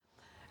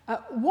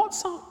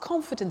What's our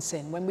confidence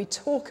in when we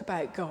talk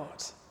about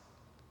God?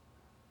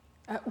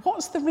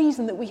 What's the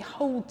reason that we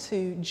hold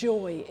to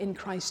joy in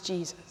Christ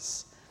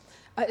Jesus?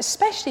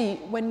 Especially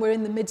when we're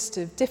in the midst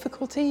of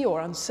difficulty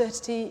or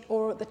uncertainty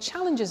or the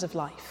challenges of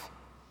life.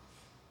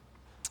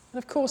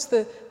 And of course,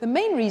 the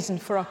main reason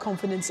for our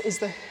confidence is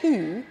the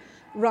who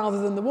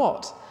rather than the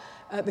what.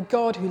 The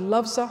God who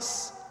loves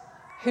us,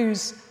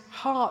 whose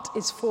heart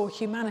is for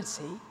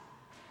humanity,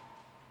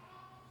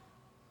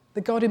 the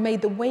God who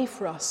made the way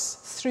for us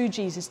through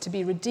Jesus to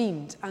be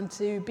redeemed and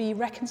to be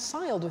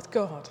reconciled with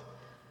God.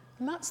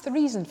 And that's the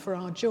reason for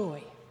our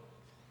joy.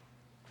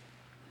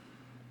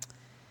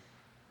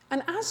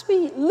 And as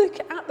we look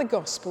at the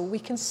gospel, we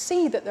can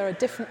see that there are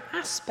different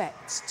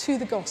aspects to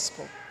the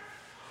gospel.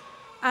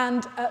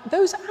 And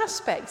those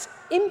aspects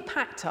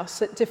impact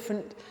us at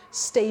different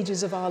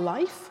stages of our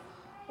life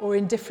or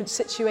in different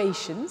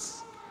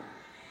situations.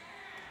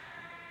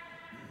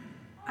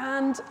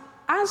 And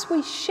as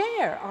we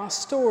share our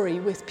story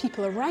with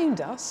people around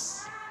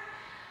us,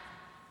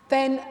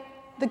 then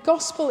the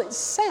gospel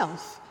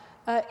itself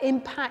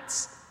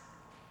impacts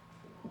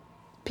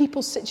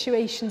people's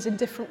situations in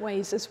different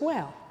ways as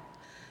well.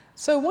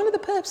 So one of the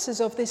purposes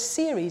of this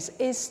series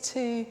is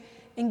to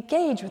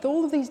engage with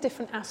all of these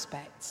different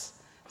aspects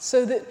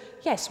so that,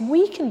 yes,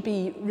 we can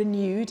be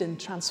renewed and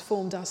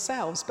transformed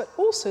ourselves, but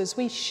also as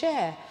we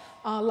share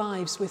our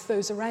lives with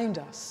those around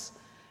us,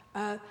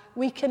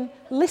 we can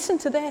listen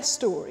to their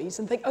stories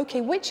and think,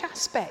 okay, which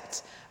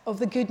aspect of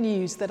the good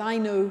news that I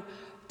know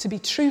to be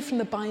true from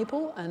the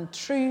Bible and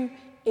true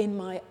in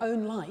my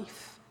own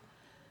life,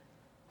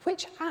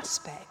 which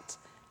aspect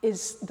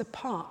is the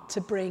part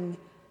to bring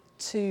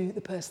to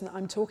the person that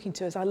I'm talking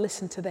to as I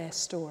listen to their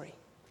story?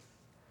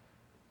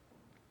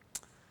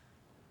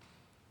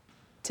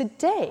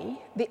 Today,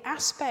 the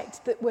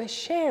aspect that we're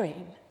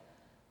sharing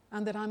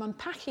and that I'm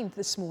unpacking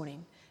this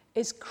morning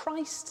is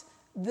Christ,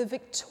 the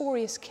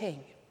victorious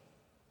King,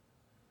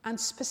 and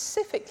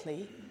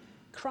specifically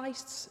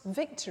Christ's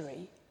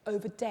victory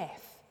over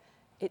death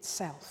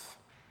itself.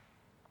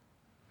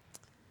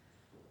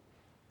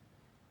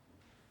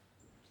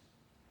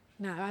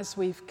 Now, as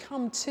we've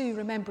come to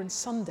Remembrance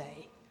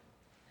Sunday,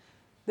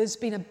 there's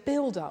been a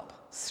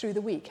build-up through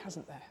the week,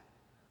 hasn't there?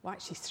 Well,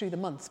 actually through the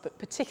month, but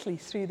particularly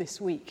through this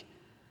week,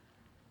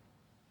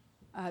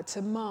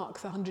 to mark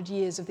the 100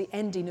 years of the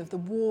ending of the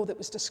war that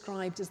was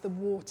described as the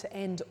war to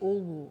end all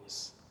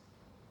wars.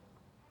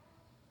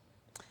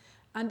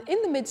 And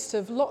in the midst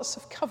of lots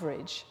of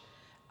coverage,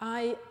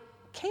 I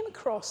came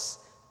across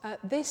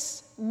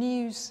this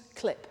news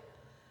clip,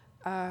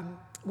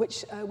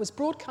 which was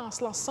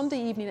broadcast last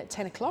Sunday evening at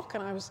 10 o'clock,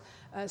 and I was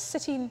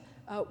sitting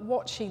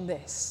watching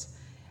this.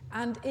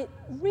 And it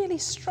really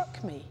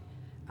struck me,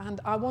 and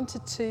I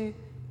wanted to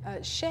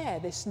share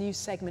this news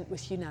segment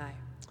with you now.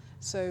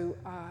 So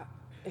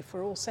if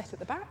we're all set at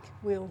the back,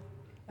 we'll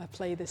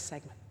play this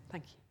segment.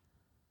 Thank you.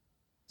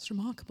 It's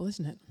remarkable,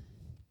 isn't it?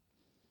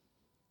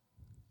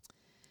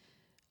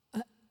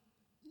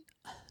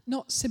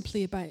 Not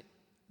simply about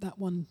that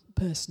one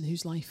person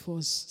whose life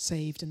was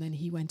saved and then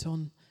he went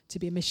on to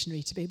be a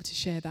missionary, to be able to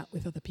share that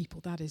with other people.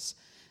 That is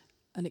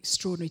an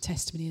extraordinary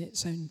testimony in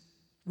its own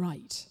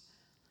right.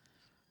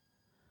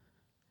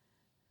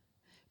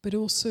 But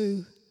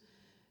also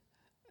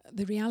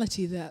the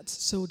reality that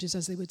soldiers,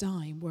 as they were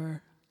dying,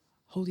 were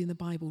holding the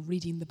Bible,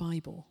 reading the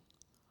Bible.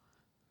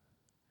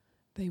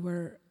 They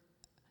were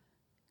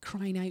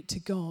crying out to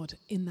God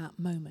in that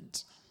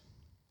moment.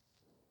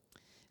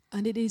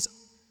 And it is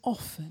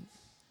often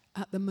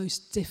at the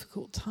most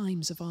difficult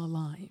times of our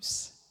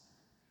lives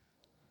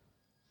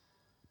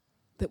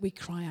that we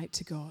cry out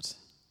to God.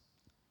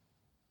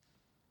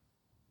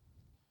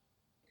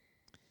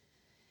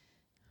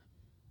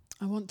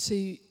 I want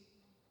to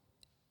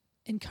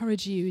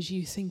encourage you as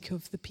you think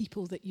of the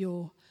people that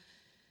you're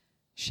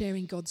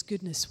sharing God's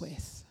goodness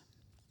with.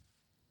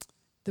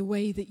 The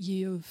way that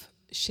you've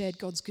shared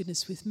God's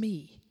goodness with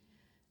me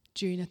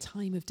during a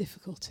time of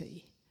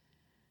difficulty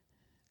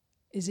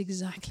is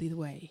exactly the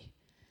way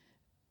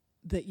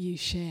that you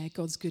share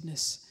God's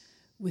goodness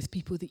with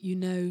people that you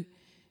know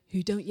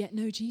who don't yet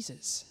know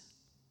Jesus.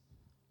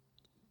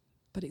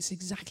 But it's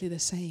exactly the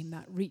same,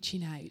 that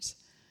reaching out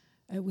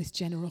with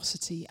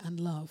generosity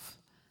and love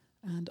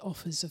and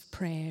offers of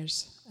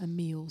prayers and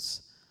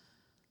meals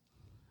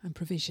and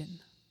provision.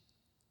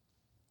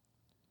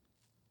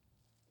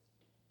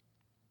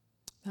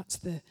 That's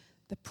the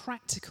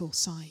practical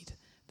side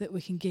that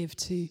we can give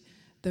to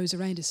those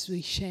around us as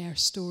we share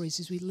stories,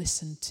 as we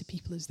listen to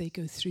people as they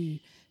go through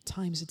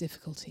times of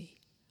difficulty.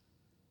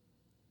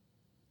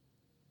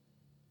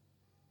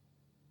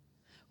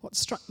 What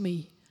struck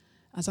me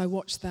as I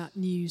watched that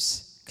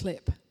news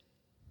clip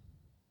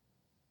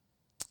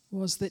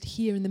was that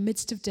here in the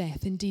midst of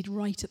death, indeed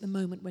right at the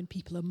moment when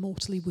people are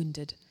mortally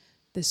wounded,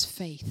 there's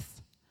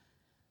faith.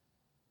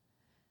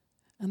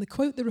 And the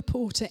quote the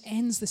reporter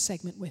ends the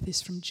segment with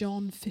is from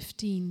John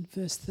 15,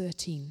 verse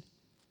 13.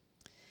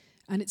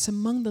 And it's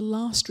among the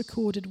last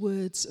recorded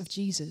words of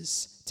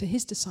Jesus to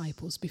his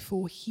disciples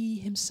before he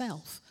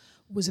himself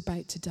was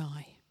about to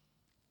die.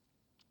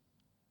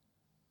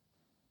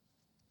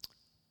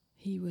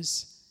 he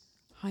was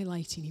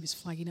highlighting, he was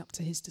flagging up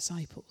to his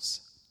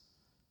disciples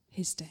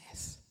his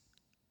death,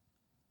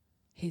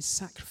 his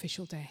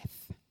sacrificial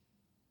death.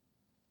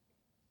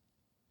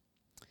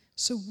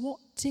 So what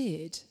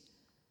did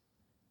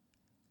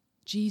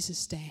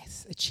Jesus'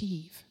 death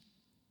achieve?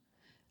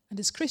 And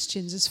as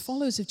Christians, as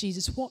followers of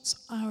Jesus,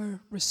 what's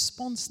our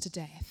response to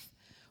death?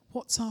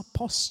 What's our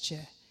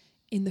posture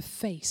in the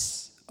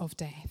face of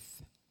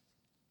death?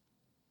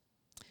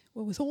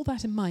 Well, with all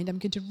that in mind, I'm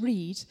going to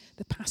read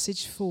the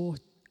passage for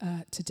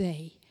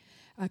today.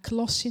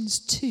 Colossians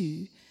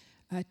 2,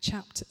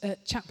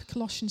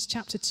 Colossians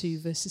chapter 2,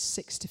 verses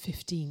 6 to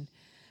 15.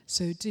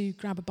 So do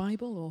grab a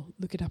Bible or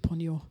look it up on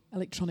your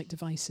electronic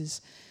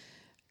devices.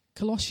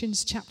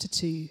 Colossians chapter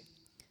 2,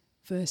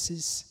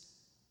 verses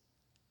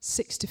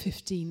 6 to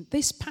 15.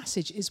 This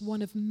passage is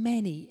one of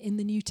many in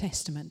the New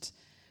Testament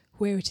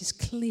where it is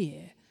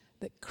clear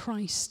that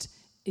Christ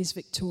is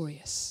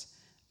victorious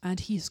and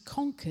he has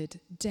conquered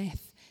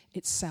death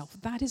itself.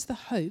 That is the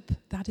hope,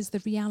 that is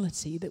the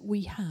reality that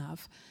we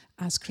have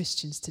as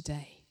Christians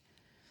today.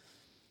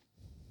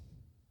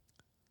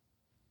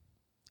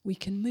 We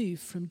can move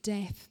from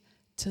death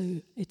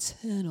to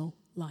eternal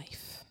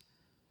life.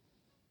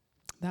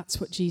 That's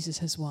what Jesus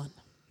has won.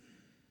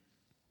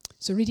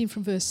 So reading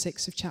from verse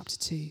 6 of chapter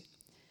 2.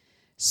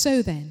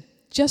 So then,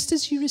 just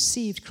as you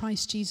received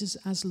Christ Jesus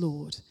as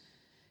Lord,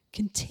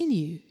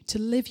 continue to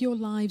live your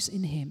lives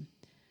in him,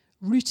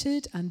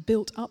 rooted and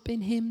built up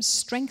in him,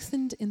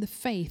 strengthened in the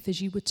faith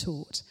as you were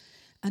taught,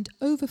 and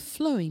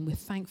overflowing with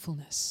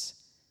thankfulness.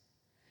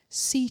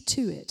 See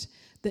to it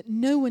that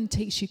no one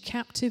takes you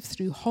captive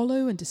through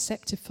hollow and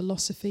deceptive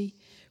philosophy,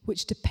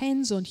 which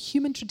depends on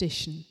human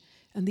tradition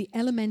and the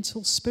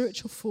elemental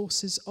spiritual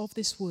forces of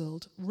this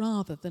world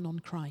rather than on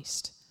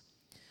Christ.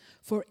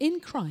 For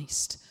in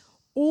Christ,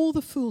 all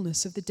the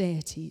fullness of the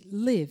deity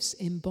lives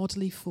in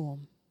bodily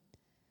form.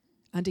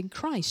 And in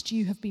Christ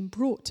you have been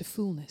brought to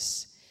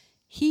fullness.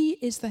 He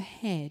is the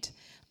head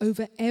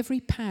over every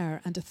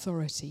power and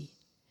authority.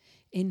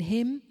 In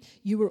him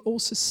you were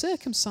also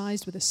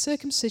circumcised with a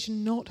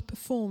circumcision not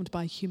performed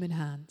by human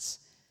hands.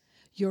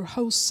 Your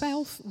whole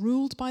self,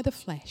 ruled by the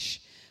flesh,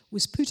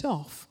 was put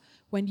off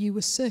when you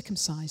were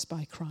circumcised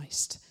by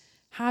Christ,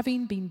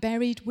 having been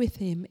buried with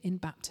him in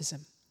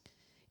baptism,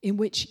 in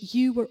which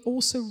you were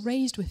also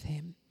raised with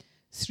him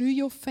through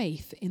your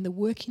faith in the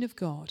working of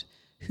God,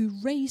 who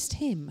raised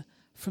him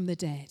from the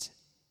dead.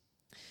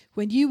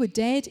 When you were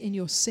dead in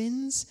your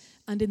sins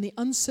and in the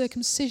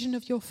uncircumcision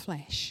of your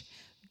flesh,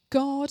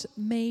 God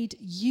made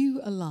you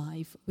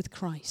alive with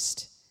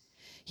Christ.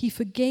 He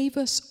forgave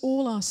us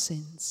all our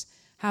sins,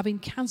 having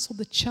cancelled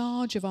the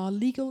charge of our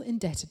legal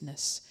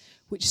indebtedness,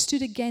 which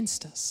stood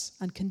against us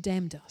and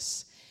condemned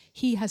us.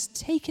 He has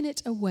taken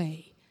it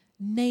away,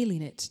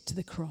 nailing it to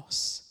the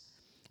cross.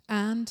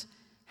 And,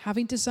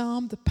 having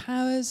disarmed the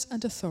powers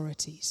and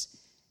authorities,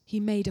 he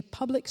made a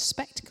public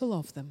spectacle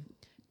of them,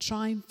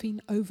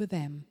 triumphing over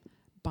them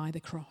by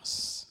the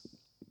cross.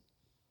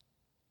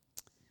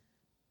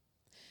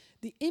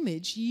 The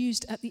image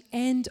used at the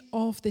end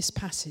of this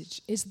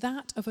passage is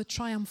that of a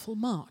triumphal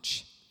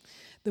march.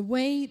 The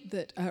way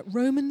that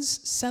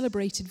Romans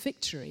celebrated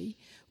victory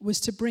was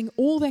to bring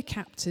all their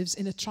captives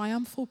in a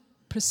triumphal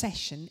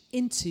procession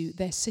into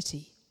their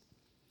city.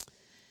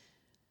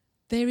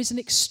 There is an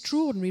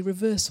extraordinary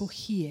reversal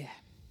here.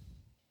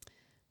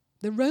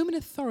 The Roman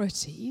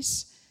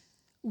authorities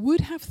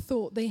would have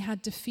thought they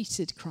had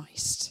defeated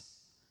Christ.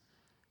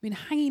 I mean,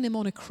 hanging him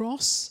on a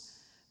cross,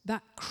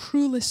 that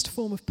cruelest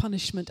form of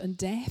punishment and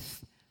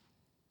death,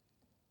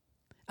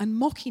 and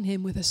mocking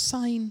him with a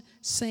sign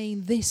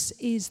saying, "This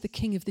is the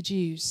King of the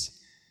Jews."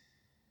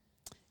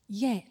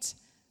 Yet,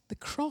 the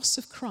cross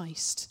of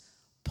Christ,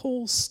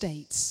 Paul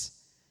states,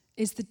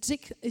 is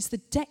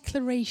the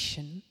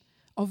declaration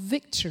of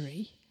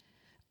victory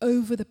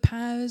over the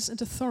powers and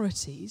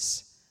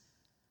authorities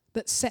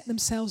that set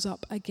themselves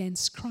up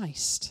against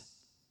Christ.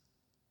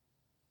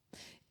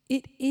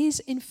 It is,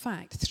 in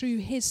fact, through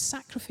his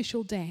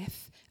sacrificial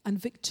death and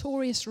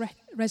victorious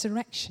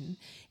resurrection,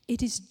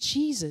 it is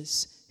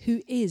Jesus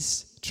who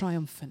is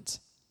triumphant.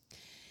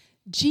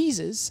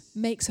 Jesus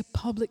makes a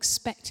public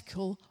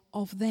spectacle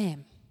of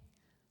them,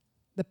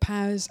 the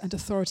powers and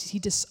authorities. He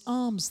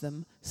disarms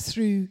them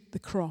through the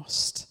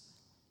cross.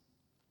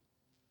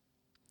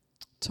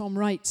 Tom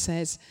Wright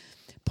says,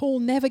 Paul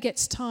never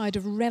gets tired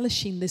of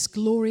relishing this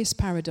glorious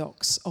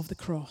paradox of the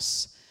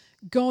cross.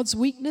 God's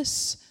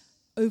weakness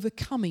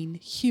overcoming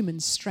human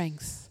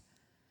strength.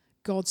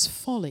 God's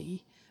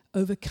folly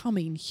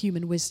overcoming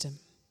human wisdom.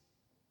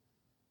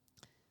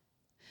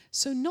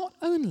 So not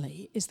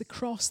only is the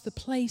cross the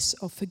place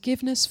of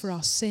forgiveness for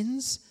our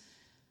sins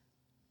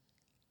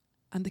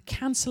and the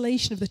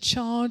cancellation of the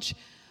charge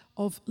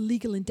of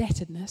legal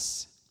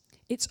indebtedness,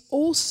 it's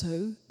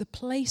also the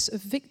place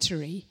of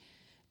victory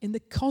in the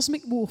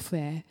cosmic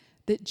warfare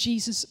that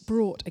Jesus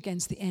brought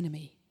against the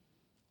enemy.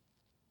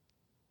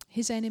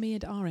 His enemy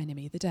and our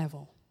enemy, the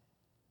devil.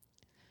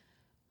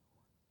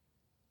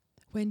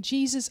 When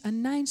Jesus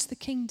announced the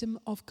kingdom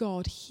of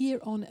God here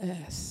on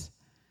earth,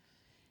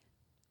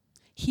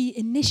 he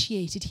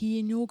initiated, he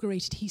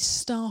inaugurated, he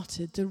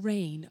started the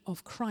reign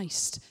of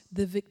Christ,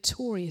 the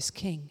victorious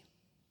King.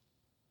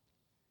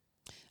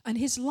 And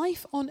his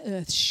life on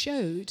earth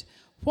showed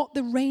what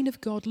the reign of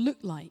God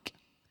looked like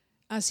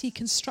as he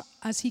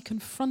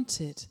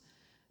confronted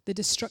the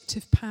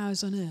destructive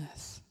powers on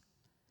earth.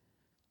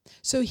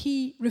 So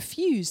he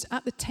refused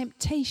at the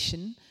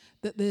temptation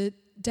that the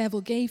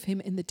devil gave him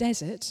in the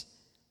desert.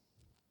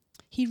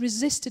 He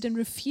resisted and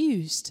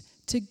refused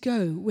to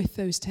go with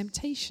those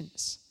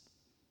temptations.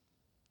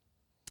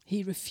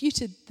 He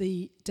refuted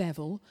the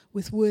devil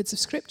with words of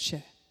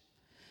Scripture.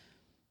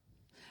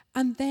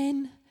 And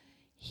then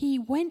he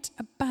went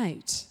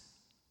about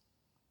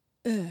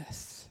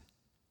earth,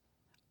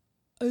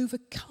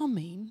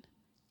 overcoming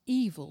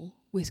evil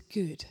with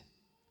good.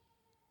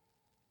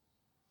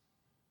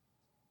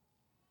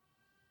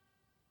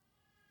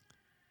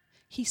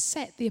 He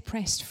set the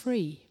oppressed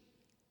free.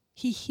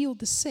 He healed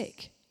the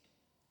sick.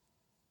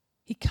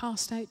 He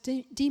cast out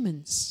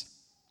demons.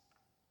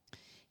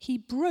 He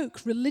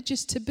broke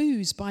religious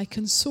taboos by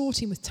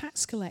consorting with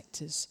tax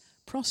collectors,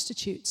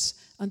 prostitutes,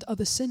 and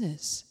other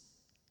sinners.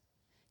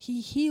 He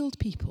healed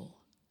people.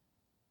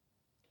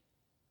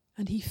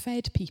 And he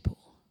fed people.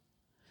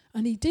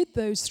 And he did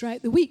those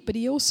throughout the week, but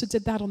he also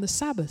did that on the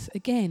Sabbath,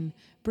 again,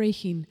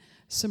 breaking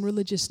some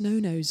religious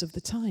no-nos of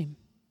the time.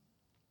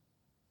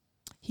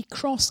 He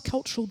crossed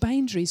cultural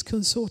boundaries,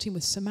 consorting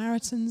with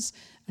Samaritans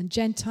and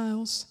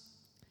Gentiles.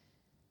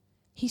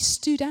 He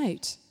stood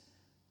out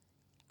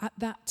at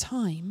that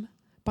time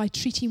by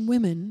treating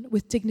women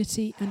with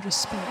dignity and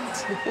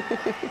respect.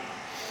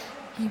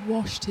 He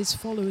washed his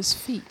followers'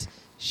 feet,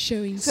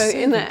 showing so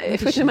in that,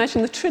 if we can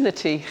imagine the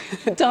Trinity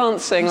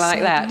dancing like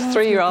that,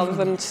 three rather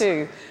than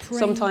two,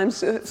 sometimes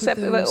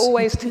separate, but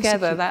always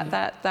together,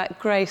 that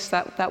grace,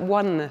 that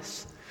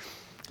oneness.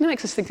 It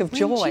makes us think of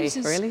joy,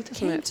 really,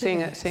 doesn't it?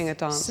 Seeing a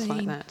dance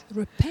like that.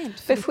 But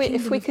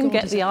if we can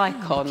get the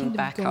icon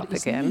back up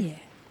again.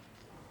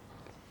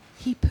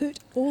 He put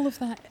all of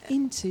that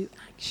into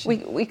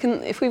action. We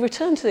can, if we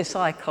return to this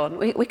icon,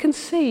 we can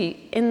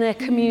see in their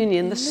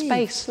communion the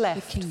space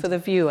left for the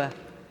viewer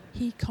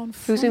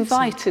who's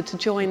invited to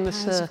join the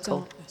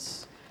circle.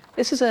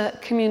 This is a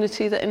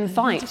community that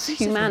invites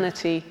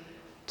humanity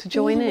to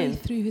join in.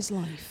 Through his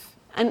life.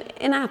 And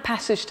in our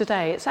passage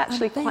today, it's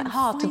actually quite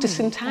hard to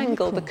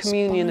disentangle the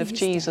communion of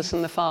Jesus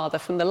and the Father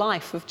from the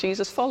life of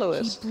Jesus'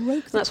 followers.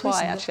 And that's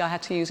why actually I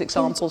had to use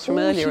examples from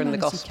earlier in the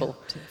Gospel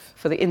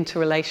for the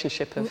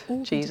interrelationship of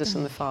Jesus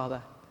and the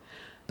Father.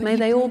 May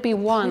they all be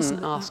one,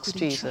 asks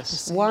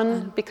Jesus.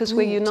 One because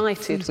we're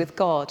united with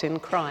God in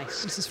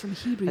Christ.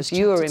 As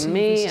you are in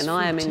me and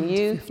I am in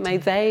you, may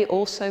they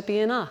also be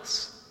in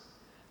us.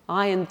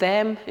 I in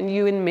them and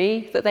you in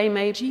me, that they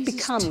may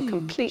become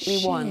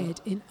completely one.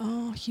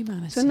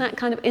 So in that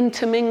kind of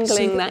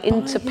intermingling, that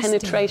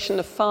interpenetration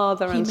of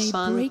Father and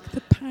Son,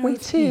 we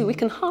too, we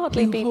can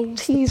hardly be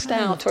teased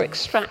out or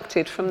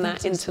extracted from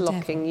that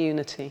interlocking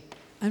unity.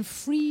 And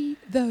free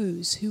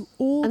those who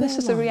all and this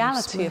is the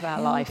reality of our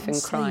life in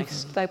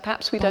Christ, though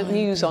perhaps we don't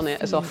muse on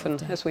it as often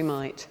as we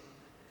might.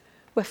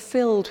 We're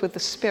filled with the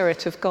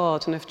Spirit of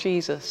God and of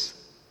Jesus.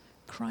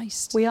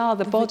 Christ, we are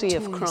the body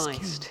of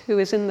Christ, who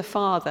is in the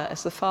Father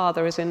as the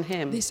Father is in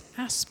him. This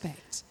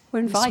aspect, we're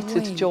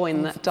invited to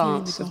join that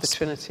dance of the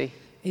Trinity.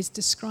 Is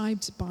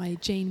described by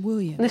Jane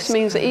Williams. And this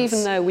means that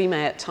even though we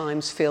may at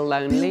times feel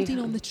lonely,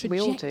 on the we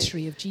all do.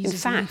 Of Jesus' in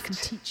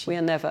fact, we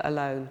are never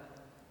alone.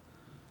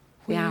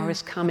 The hour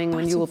is coming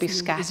when you will be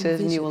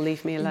scattered and you will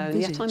leave me alone.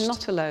 Yet I'm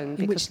not alone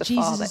because the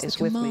Father is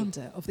with me.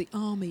 Of the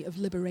army of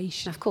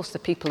liberation. Now, of course, the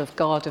people of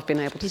God have been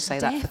able to say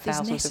that for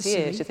thousands of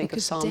years. You think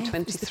of Psalm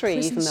 23,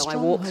 even though I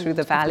walk through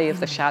the valley of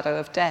the shadow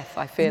of death,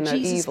 I fear no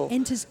evil,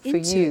 for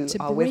you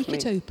are with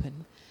me.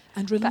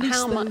 But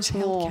how much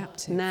more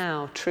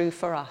now true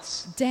for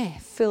us,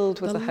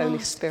 filled with the Holy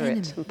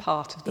Spirit and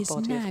part of the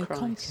body of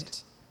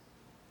Christ.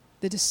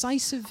 The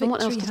decisive victory. And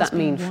what else does that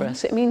mean for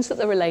us? It means that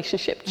the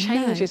relationship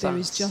changes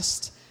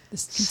us.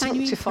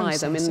 Sanctify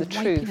them in the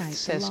truth,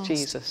 says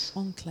Jesus.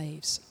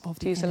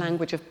 To use the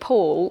language of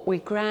Paul, we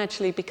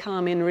gradually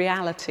become in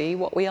reality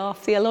what we are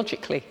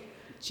theologically.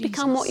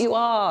 Become what you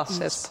are,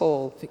 says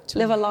Paul.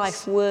 Live a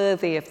life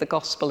worthy of the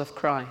gospel of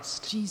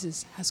Christ.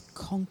 Jesus has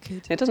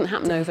conquered. It doesn't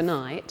happen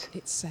overnight.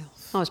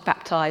 Itself. I was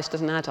baptised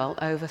as an adult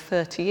over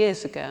 30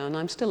 years ago, and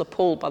I'm still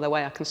appalled by the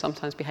way I can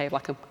sometimes behave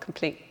like a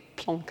complete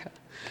plonker.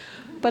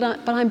 But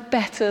I'm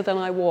better than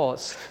I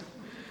was.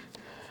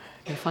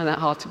 You find that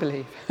hard to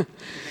believe.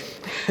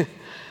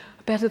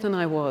 Better than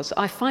I was.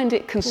 I find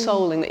it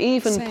consoling that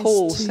even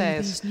Paul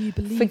says,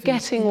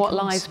 forgetting what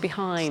lies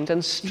behind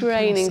and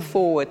straining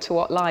forward to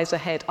what lies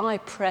ahead, I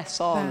press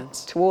on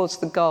towards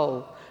the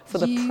goal for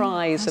the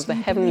prize of the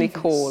heavenly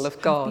call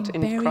of God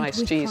in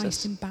Christ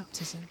Jesus.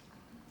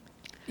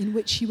 In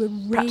which you were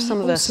perhaps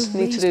some of us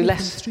need to do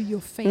less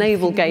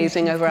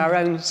navel-gazing over our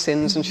own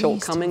sins and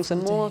shortcomings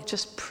and more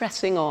just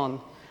pressing on.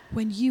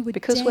 When you were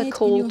because we're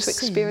called to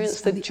experience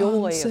the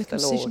joy of the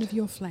Lord. Of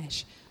your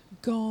flesh,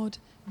 God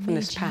from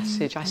this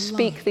passage. I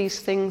speak these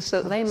things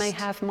that they may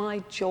have my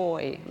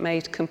joy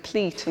made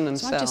complete in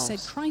themselves. So I just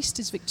said Christ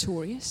is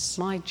victorious.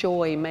 My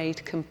joy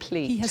made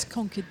complete. He has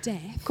conquered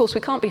death. Of course,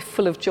 we can't be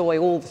full of joy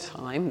all the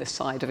time, this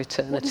side of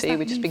eternity.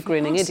 We'd just be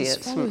grinning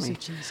idiots, wouldn't we?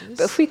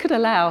 But if we could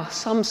allow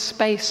some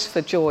space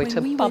for joy to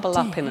bubble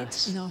up in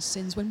us,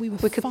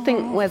 we could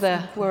think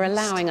whether we're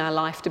allowing our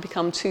life to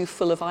become too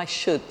full of I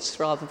shoulds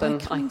rather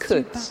than I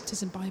could's.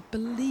 Baptism, by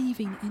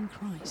believing in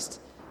Christ,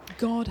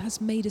 God has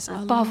made us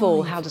alive. Above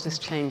all, how does this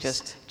change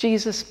us?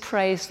 Jesus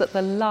prays that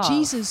the love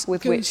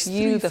with which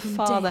you, the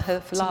Father,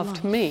 have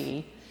loved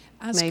me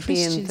may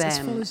be in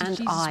them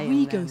and I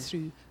in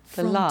them.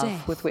 The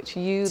love with which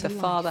you, the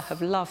Father,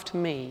 have loved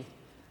me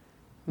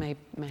may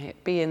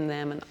it be in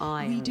them and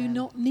I in them. We do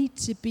not need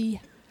to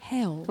be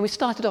held. And we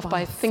started off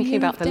by thinking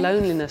about the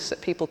loneliness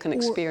that people can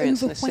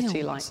experience in a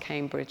city like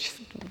Cambridge,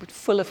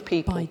 full of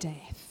people, by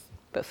death,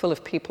 but full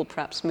of people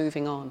perhaps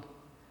moving on.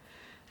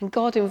 And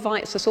God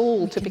invites us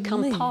all to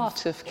become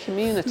part of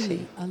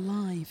community,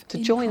 to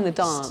join the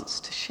dance,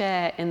 to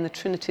share in the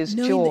Trinity's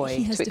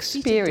joy, to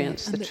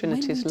experience the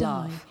Trinity's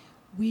love,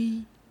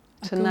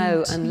 to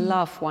know and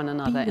love one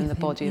another in the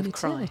body of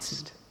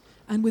Christ.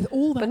 And with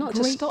all that but not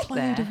to great stop cloud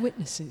there. Of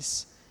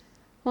witnesses,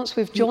 once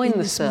we've joined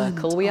the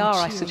circle, we are,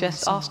 I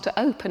suggest, asked to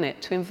open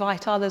it, to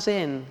invite others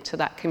in to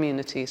that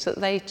community so that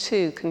they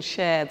too can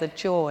share the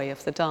joy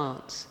of the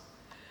dance.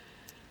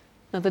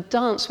 Now, the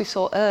dance we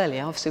saw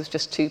earlier obviously was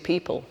just two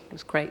people. It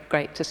was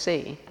great to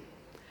see.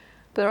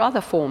 But there are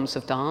other forms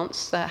of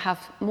dance that have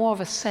more of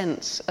a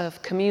sense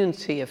of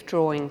community, of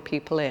drawing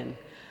people in.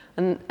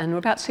 And we're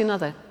about to see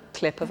another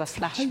clip of a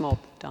flash mob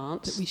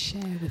dance. That we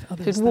share with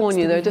others. I should warn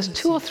you, there are just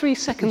 2 or 3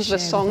 seconds of a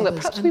song that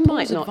perhaps we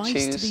might not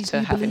choose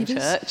to have in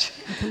church.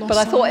 But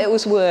I thought it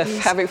was worth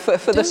having for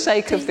the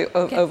sake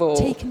of all.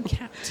 Taken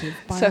captive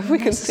by so if we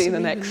can see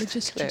the next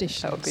clip,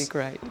 traditions, that would be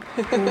great.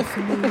 or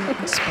familiar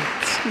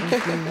aspects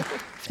of your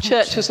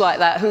Church was like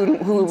that. Who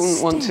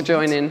wouldn't want to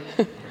join in?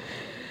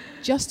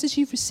 Just as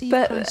you've received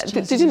but Christ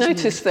did you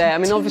notice there? I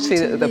mean,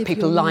 obviously the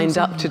people lined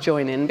up to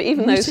join in, but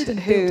even those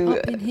who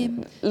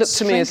looked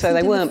to me as though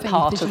they weren't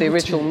part of the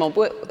original mob,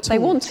 they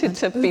wanted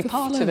to be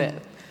part of it.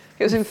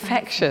 It was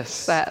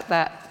infectious,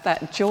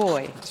 that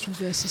joy. That's from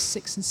verses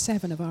 6 and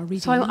 7 of our reading.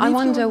 So I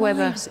wonder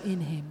whether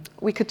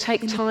we could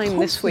take time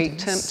this week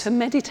to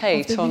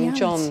meditate on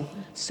John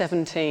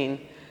 17,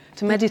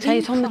 to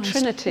meditate on the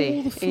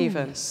Trinity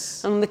even,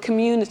 on the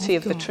community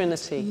of the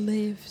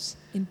Trinity.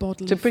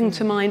 To bring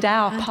to mind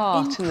our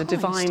part in the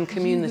divine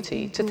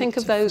community, to think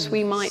of those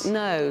we might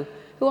know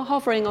who are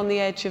hovering on the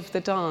edge of the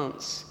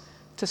dance,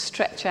 to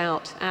stretch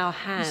out our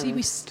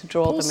hands to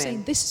draw them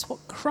in. This is what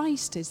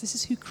Christ is. This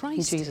is who Christ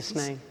is. In Jesus'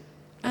 name,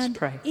 let's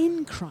pray.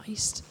 In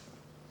Christ,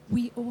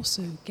 we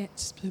also get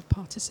to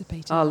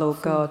participate in our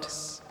Lord God,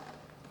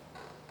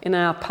 in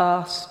our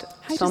past,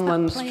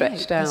 someone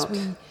stretched out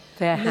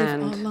their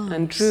hand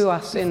and drew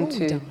us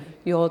into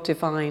your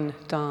divine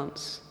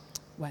dance.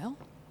 Well,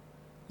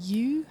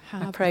 you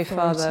have I pray,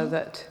 Father,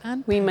 that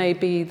we may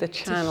be the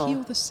channel to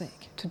heal the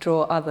sick, to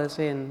draw others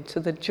in to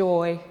the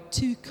joy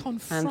to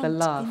confront and the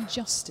love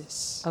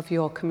injustice, of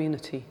your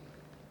community.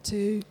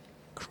 To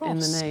cross in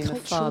the name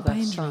of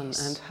Father, Son,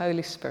 and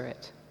Holy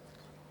Spirit.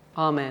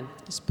 Amen.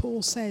 As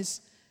Paul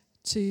says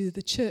to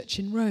the church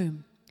in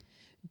Rome,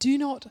 do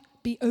not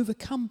be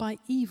overcome by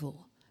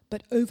evil,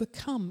 but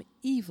overcome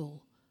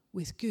evil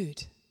with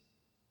good.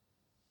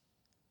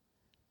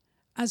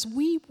 As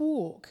we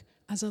walk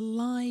as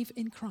alive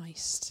in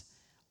Christ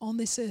on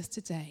this earth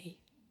today,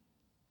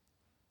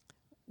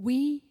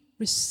 we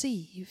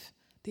receive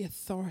the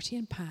authority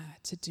and power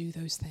to do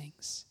those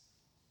things.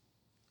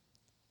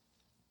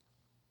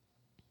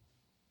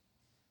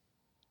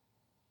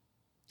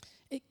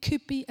 It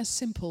could be as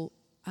simple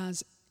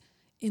as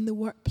in the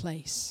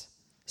workplace,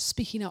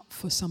 speaking up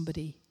for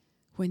somebody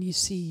when you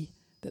see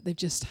that they've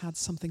just had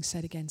something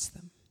said against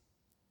them.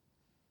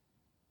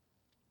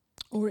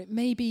 Or it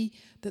may be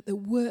that the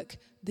work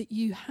that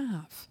you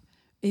have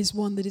is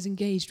one that is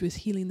engaged with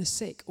healing the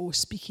sick or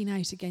speaking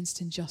out against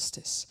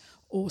injustice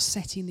or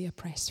setting the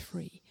oppressed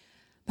free.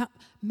 That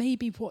may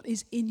be what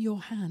is in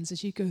your hands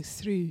as you go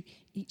through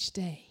each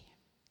day.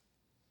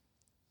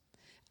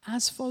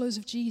 As followers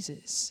of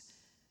Jesus,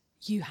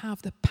 you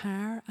have the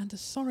power and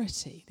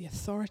authority, the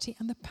authority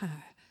and the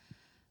power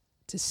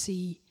to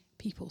see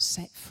people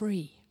set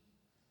free.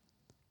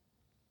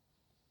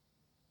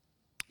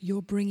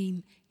 You're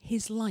bringing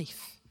his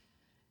life.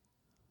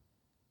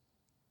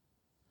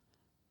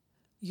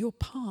 You're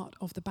part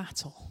of the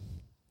battle.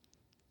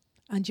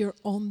 And you're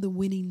on the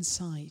winning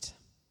side.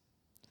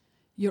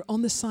 You're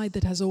on the side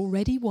that has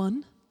already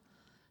won,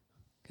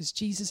 because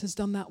Jesus has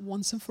done that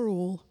once and for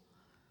all.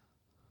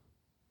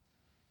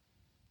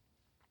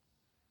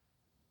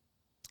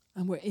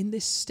 And we're in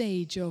this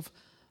stage of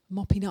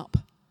mopping up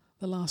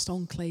the last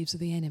enclaves of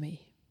the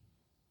enemy.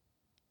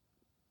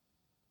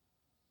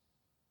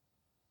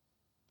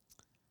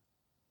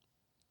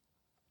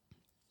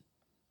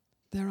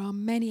 There are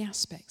many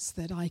aspects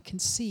that I can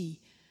see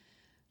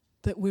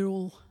that we're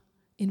all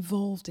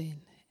involved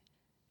in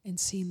in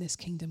seeing this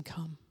kingdom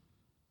come.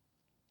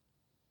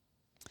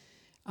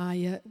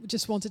 I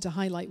just wanted to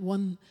highlight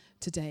one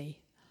today.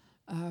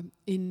 On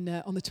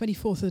the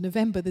 24th of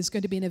November, there's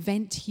going to be an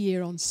event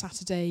here on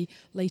Saturday,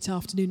 late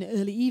afternoon,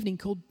 early evening,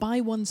 called Buy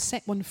One,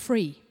 Set One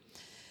Free.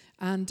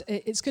 And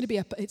it's going to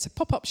be it's a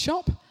pop-up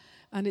shop,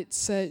 and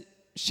it's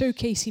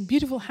showcasing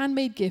beautiful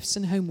handmade gifts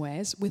and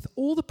homewares, with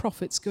all the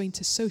profits going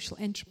to social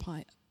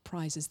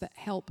enterprises that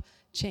help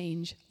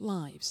change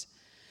lives.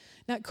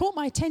 Now, it caught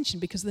my attention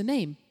because of the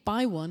name,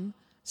 Buy One,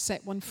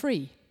 Set One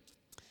Free.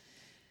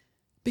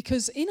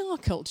 Because in our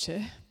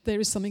culture, there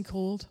is something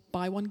called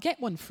buy one, get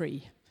one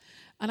free.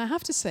 And I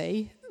have to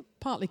say,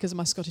 partly because of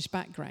my Scottish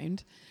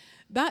background,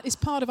 that is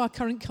part of our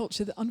current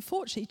culture that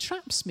unfortunately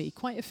traps me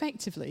quite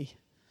effectively.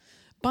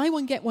 Buy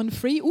one, get one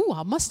free. Ooh,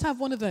 I must have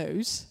one of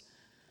those,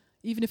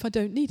 even if I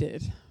don't need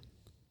it.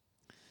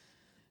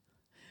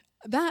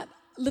 That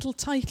little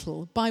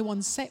title, buy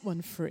one, set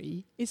one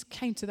free, is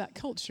counter that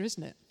culture,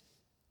 isn't it?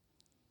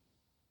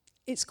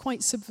 It's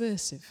quite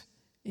subversive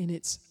in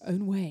its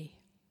own way.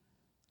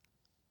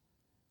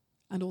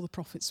 And all the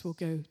profits will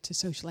go to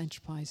social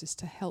enterprises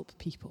to help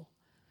people.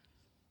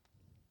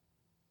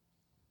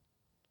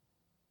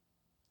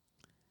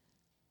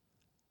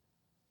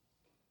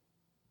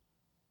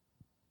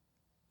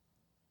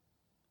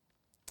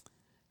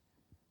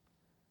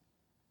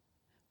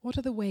 What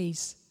are the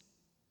ways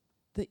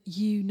that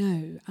you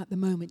know at the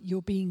moment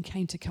you're being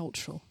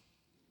countercultural?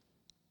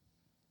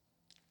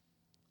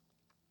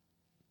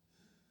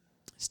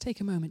 Let's take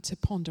a moment to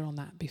ponder on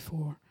that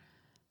before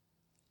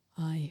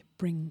I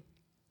bring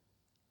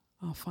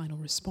our final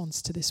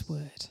response to this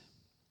word.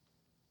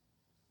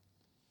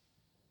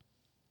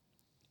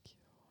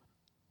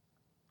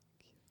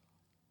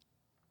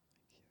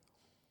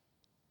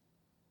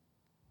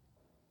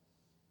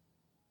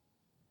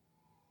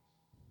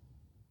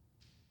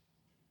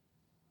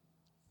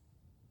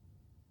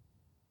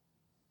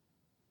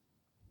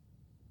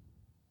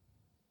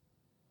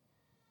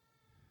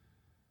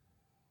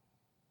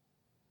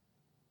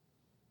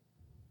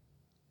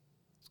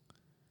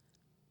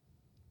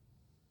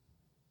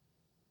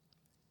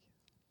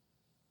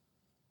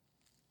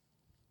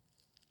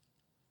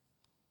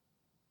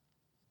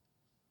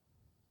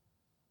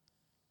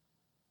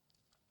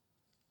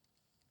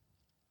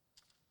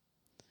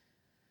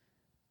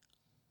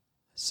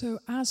 So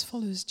as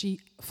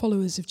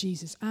followers of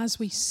Jesus, as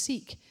we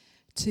seek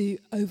to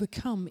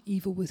overcome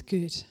evil with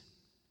good,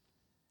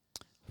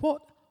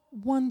 what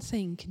one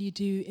thing can you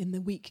do in the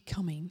week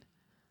coming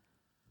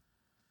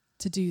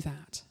to do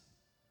that?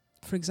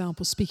 For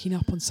example, speaking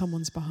up on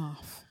someone's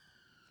behalf.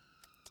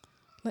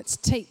 Let's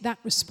take that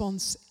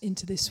response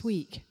into this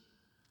week.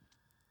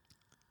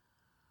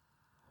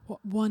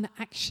 What one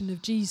action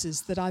of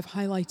Jesus that I've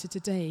highlighted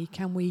today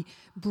can we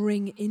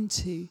bring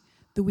into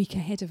the week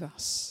ahead of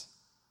us?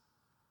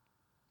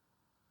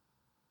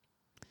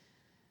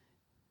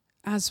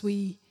 As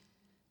we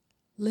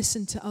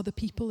listen to other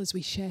people, as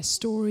we share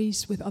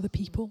stories with other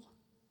people,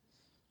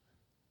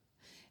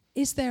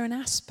 is there an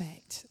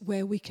aspect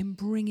where we can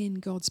bring in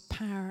God's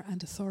power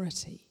and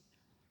authority?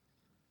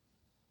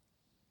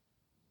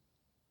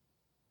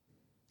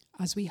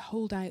 As we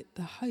hold out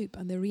the hope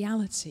and the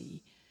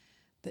reality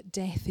that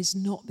death is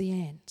not the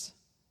end.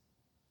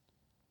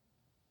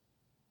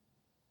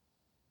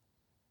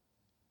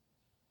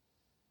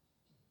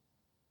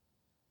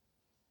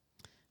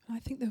 I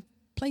think the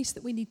place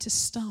that we need to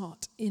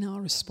start in our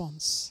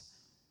response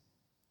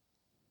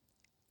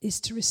is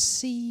to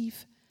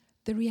receive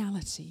the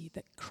reality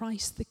that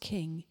Christ the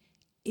King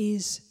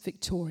is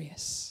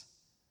victorious,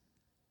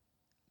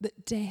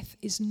 that death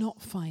is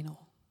not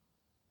final,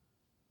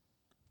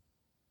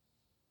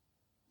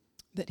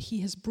 that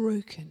he has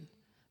broken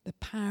the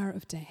power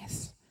of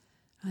death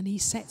and he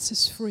sets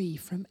us free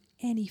from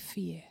any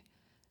fear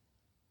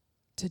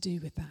to do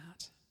with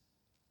that.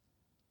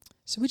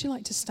 So would you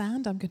like to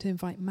stand? I'm going to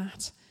invite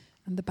Matt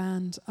and the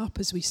band up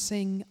as we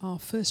sing our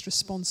first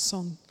response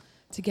song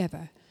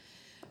together.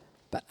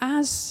 But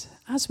as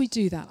we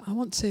do that, I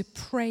want to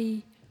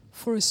pray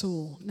for us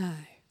all now,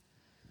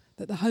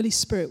 that the Holy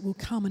Spirit will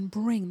come and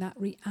bring that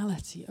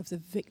reality of the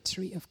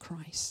victory of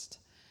Christ,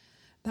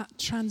 that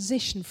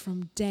transition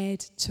from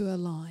dead to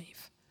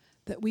alive,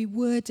 that we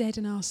were dead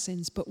in our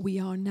sins, but we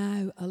are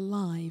now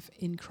alive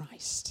in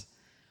Christ.